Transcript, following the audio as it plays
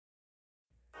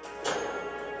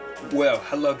Well,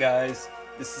 hello guys,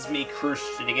 this is me,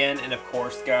 Christian again, and of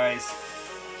course guys,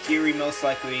 here we most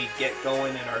likely get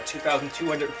going in our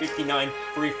 2259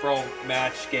 free-for-all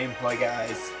match gameplay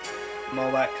guys, and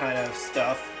all that kind of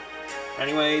stuff.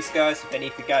 Anyways guys, if any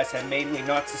of you guys have mainly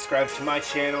not subscribed to my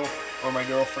channel, or my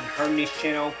girlfriend Harmony's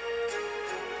channel,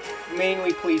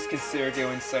 mainly please consider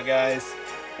doing so guys.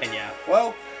 And yeah,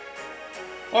 well,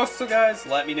 also guys,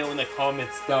 let me know in the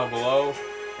comments down below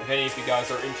if any of you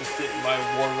guys are interested in my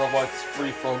War Robots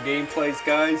free-for-all gameplays,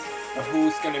 guys, or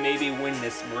who's gonna maybe win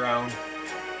this round.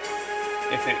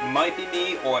 If it might be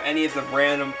me or any of the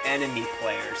random enemy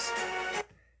players.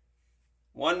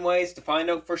 One way is to find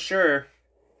out for sure,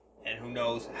 and who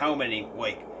knows how many,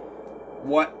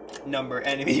 what number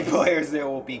enemy players there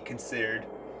will be considered.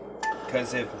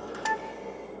 Because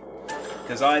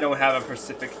I don't have a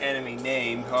specific enemy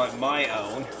name on my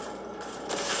own.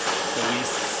 So we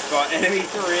spot enemy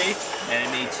 3,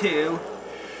 enemy 2.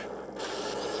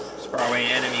 There's probably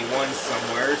enemy 1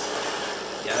 somewhere.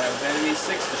 Yeah, that was enemy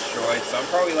 6 destroyed, so I'm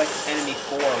probably like enemy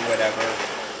 4 or whatever.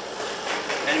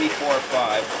 Enemy 4 or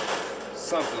 5.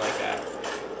 Something like that.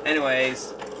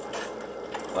 Anyways,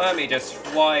 let me just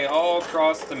fly all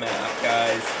across the map,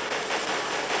 guys.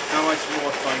 How much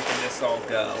more fun can this all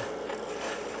go?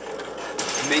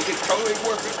 Make it totally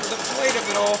worth it for the flight of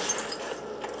it all.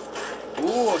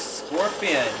 Ooh,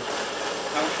 Scorpion.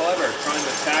 How clever, trying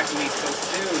to attack me so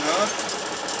soon, huh?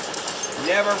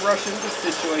 Never rush into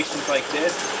situations like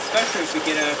this, especially if we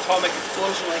get an atomic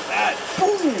explosion like that.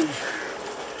 Boom!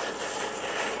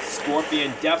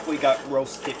 Scorpion definitely got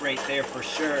roasted right there for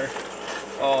sure.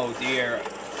 Oh dear.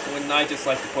 Wouldn't I just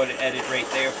like to put an edit right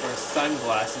there for a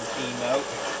sunglasses emote?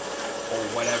 Or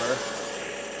whatever.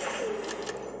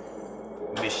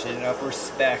 Mission of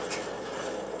respect.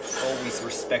 Always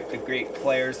respect the great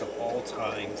players of all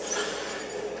times.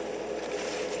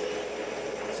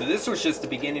 So this was just the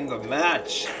beginning of the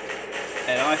match,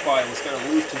 and I thought I was going to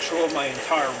lose control of my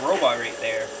entire robot right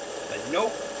there. But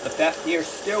nope, the Fafnir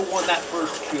still won that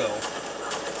first kill.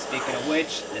 Speaking of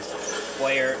which, this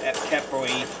player at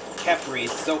Khepri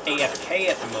is so AFK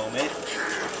at the moment.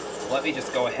 Let me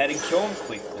just go ahead and kill him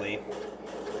quickly.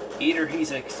 Either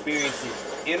he's experiencing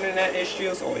internet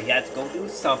issues or he had to go do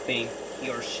something. He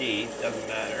or she, doesn't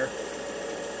matter.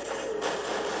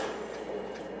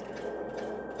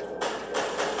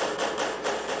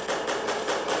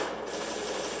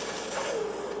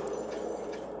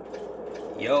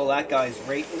 Yo, that guy's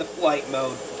right in the flight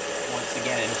mode once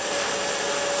again.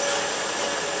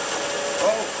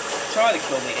 Oh, try to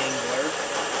kill the angler.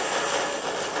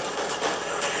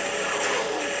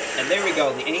 And there we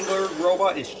go, the angler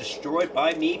robot is destroyed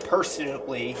by me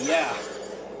personally, yeah.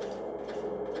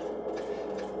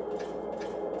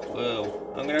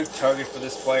 Whoa, I'm gonna target for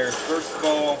this player first of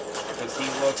all, because he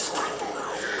looks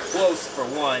close for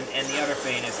one, and the other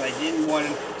thing is I didn't want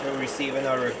him to receive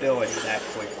another ability that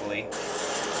quickly.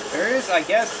 There is, I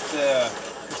guess, the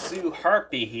Pursue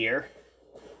Harpy here.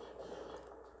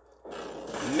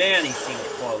 Man, he seemed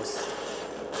close.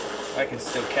 I can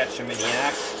still catch him in the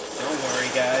act. Don't worry,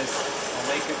 guys. I'll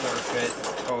make it worth it.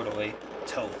 Totally.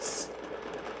 Totes.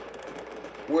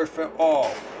 Worth it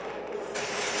all.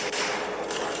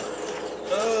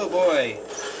 Oh boy.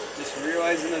 Just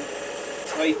realizing the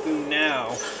Typhoon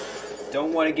now.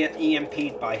 Don't want to get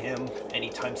EMP'd by him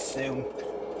anytime soon.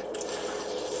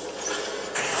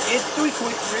 Instantly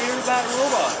clicks rid of that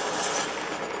robot.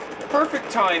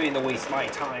 Perfect timing to waste my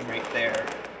time right there.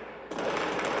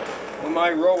 Well,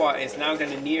 my robot is now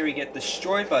going to nearly get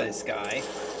destroyed by this guy,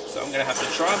 so I'm going to have to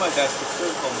try my best to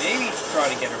circle, maybe try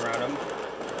to get around him.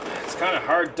 It's kind of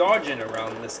hard dodging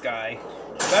around this guy,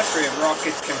 especially if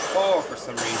rockets can fall for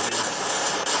some reason.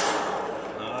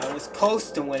 I was close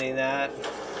to winning that.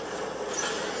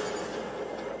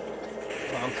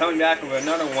 Well, I'm coming back with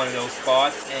another one of those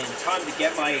spots, and time to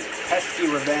get my pesky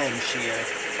revenge here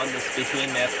on this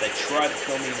behemoth that tried to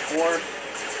kill me before.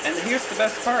 And here's the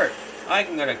best part.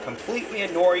 I'm gonna completely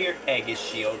ignore your Aegis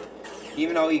shield.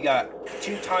 Even though you got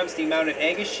 2 times the amount of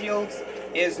Aegis shields,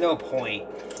 is no point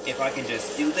if I can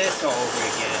just do this all over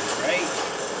again, right?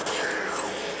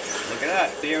 Look at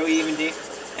that, barely even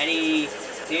any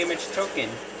damage taken.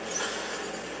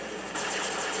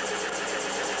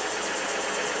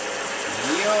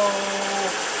 Yo!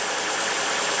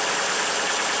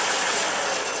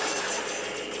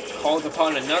 Called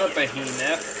upon another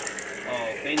behemoth.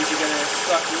 Oh, things are gonna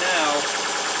suck now.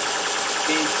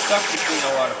 Being stuck between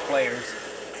a lot of players.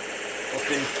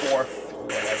 Within 4th, or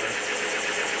whatever.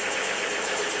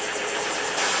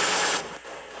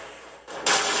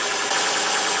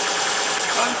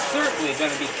 I'm certainly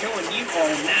gonna be killing you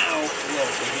all now,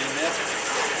 little behemoth.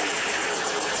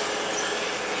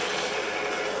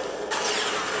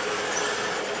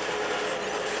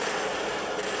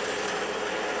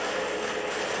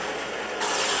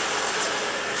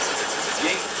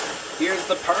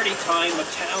 the party time of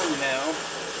town now.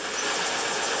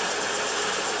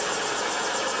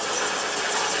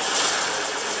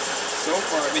 So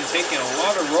far, I've been taking a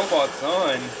lot of robots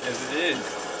on, as it is.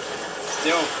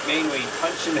 Still mainly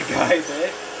punching the guy a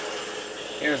bit.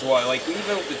 Here's why, like,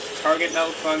 even with its target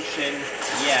malfunction,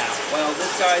 yeah, well,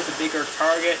 this guy's a bigger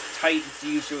target. Titans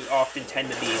usually often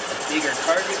tend to be the bigger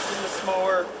targets than the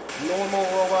smaller, normal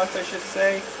robots, I should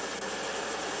say.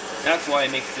 That's why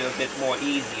it makes it a bit more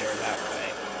easier that way.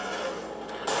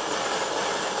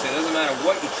 So it doesn't matter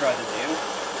what you try to do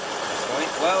at this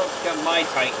point. Well, got my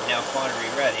Titan now finally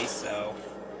ready, so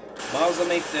might as well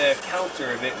make the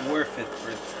counter a bit worth it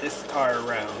for this entire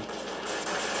round.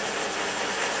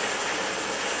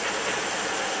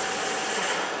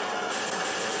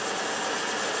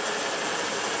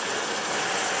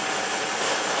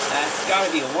 That's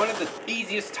gotta be one of the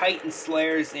easiest Titan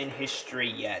Slayers in history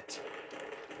yet.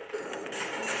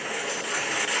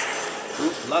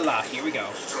 Oop la la, here we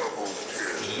go.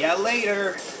 See ya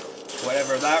later.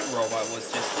 Whatever that robot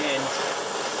was just in.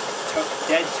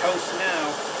 Dead toast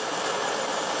now.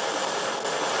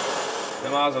 I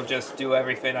might as well just do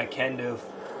everything I can to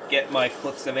get my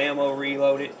clips of ammo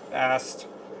reloaded fast.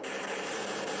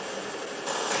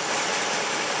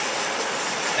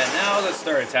 And now let's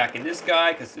start attacking this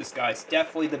guy, because this guy's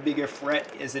definitely the bigger threat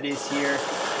as it is here.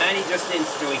 And he just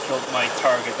instantly killed my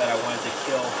target that I wanted to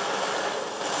kill.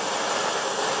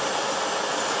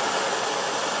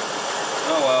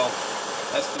 Oh well.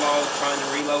 Best of all, trying to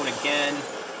reload again.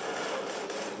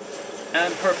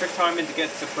 And perfect timing to get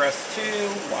suppressed too,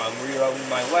 while I'm reloading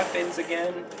my weapons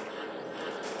again.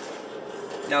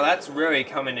 Now that's really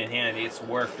coming in handy, it's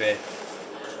worth it.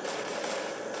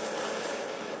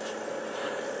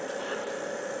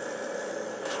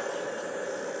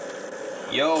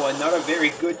 Yo, another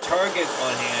very good target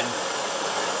on hand.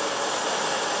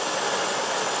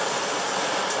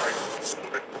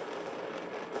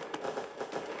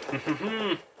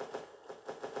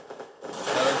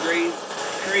 Another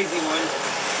crazy one.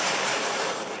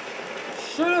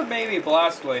 Should have maybe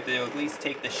Blast Wave to at least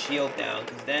take the shield down,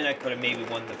 because then I could have maybe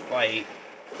won the fight.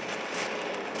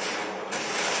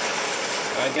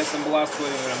 I guess I'm Blast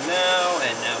Waving him now,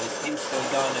 and now he's instantly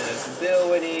gone in his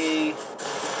ability.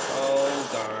 Oh,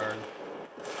 darn.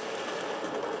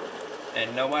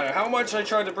 And no matter how much I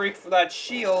tried to break for that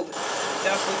shield,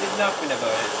 definitely did nothing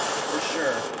about it, for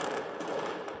sure.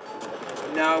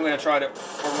 Now I'm going to try to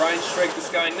Orion Strike this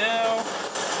guy now.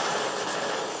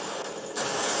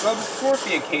 Sub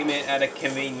Scorpion came in at a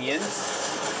convenience,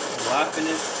 laughing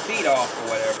his feet off or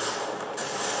whatever.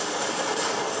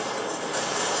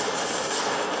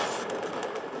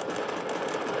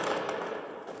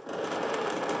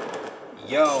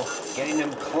 Yo, getting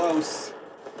him close.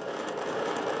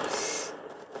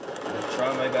 I'm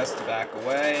trying my best to back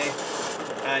away.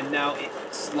 And now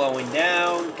it's slowing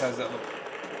down because of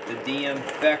the DM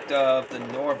effect of the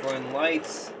Northern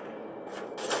Lights.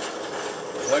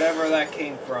 Whatever that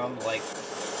came from, like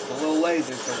the little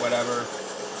lasers or whatever.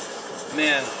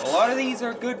 Man, a lot of these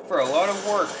are good for a lot of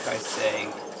work, I say.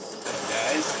 So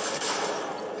guys.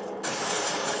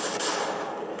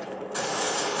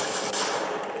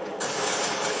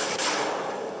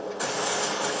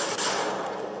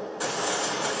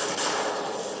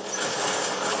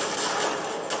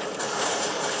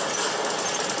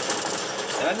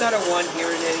 Another one,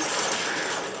 here it is.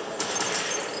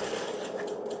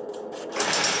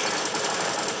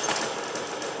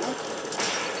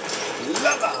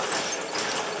 Lava!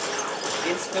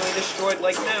 Instantly destroyed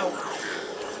like now.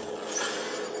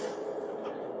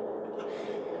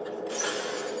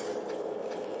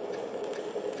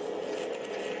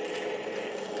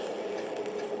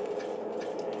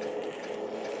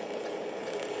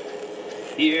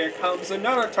 Here comes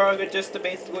another target just to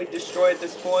basically destroy at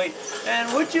this point.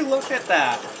 And would you look at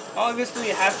that? Obviously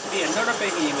it has to be another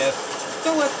behemoth,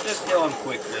 so let's just kill him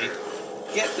quickly.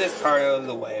 Get this part out of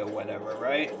the way or whatever,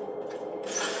 right?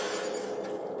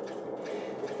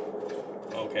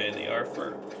 Okay, the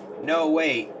Arthur. No,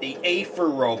 wait, the Aether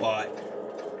robot.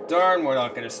 Darn, we're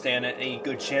not going to stand any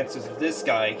good chances of this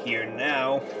guy here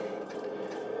now.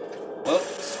 Well,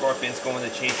 Scorpion's going to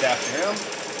chase after him.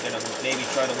 Gonna maybe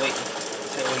try to wait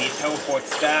until he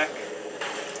teleports back.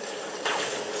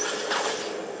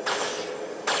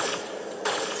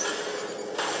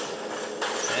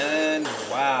 And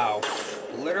wow,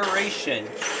 obliteration.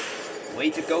 Way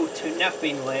to go to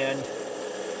nothing land.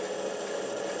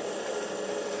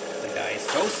 The guy is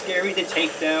so scary to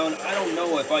take down. I don't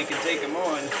know if I can take him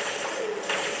on.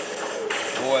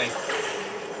 Boy.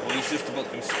 Oh, he's just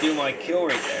about to steal my kill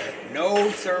right there.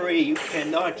 No, sorry, you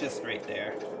cannot just right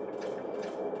there.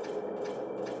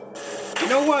 You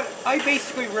know what? I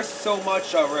basically risked so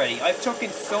much already. I've taken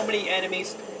so many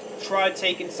enemies, tried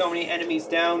taking so many enemies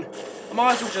down. I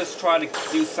might as well just try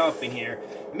to do something here.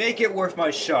 Make it worth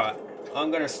my shot.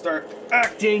 I'm gonna start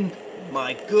acting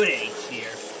my good age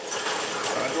here.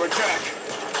 Time to attack.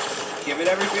 Give it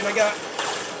everything I got.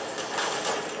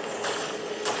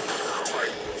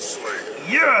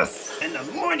 Yes! And the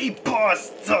money boss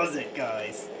does it,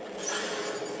 guys.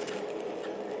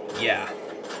 Yeah.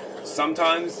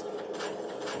 Sometimes,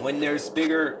 when there's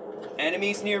bigger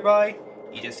enemies nearby,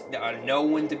 you just gotta know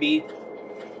when to be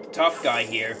the tough guy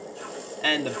here.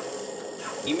 And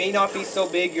you may not be so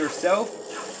big yourself,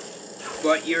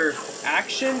 but your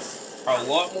actions are a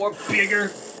lot more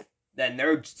bigger than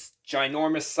their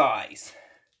ginormous size.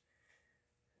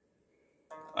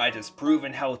 I just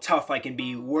proven how tough I can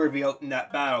be worthy out in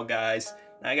that battle, guys.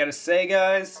 And I gotta say,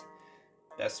 guys,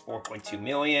 that's 4.2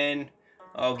 million.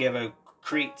 I'll give a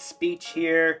great speech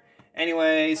here.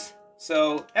 Anyways,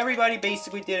 so everybody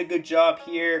basically did a good job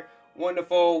here.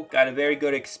 Wonderful. Got a very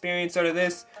good experience out of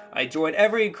this. I enjoyed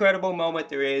every incredible moment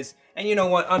there is. And you know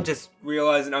what? I'm just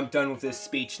realizing I'm done with this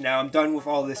speech now. I'm done with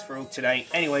all this for tonight.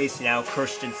 Anyways, now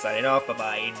Christian signing off.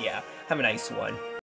 Bye-bye. And yeah, have a nice one.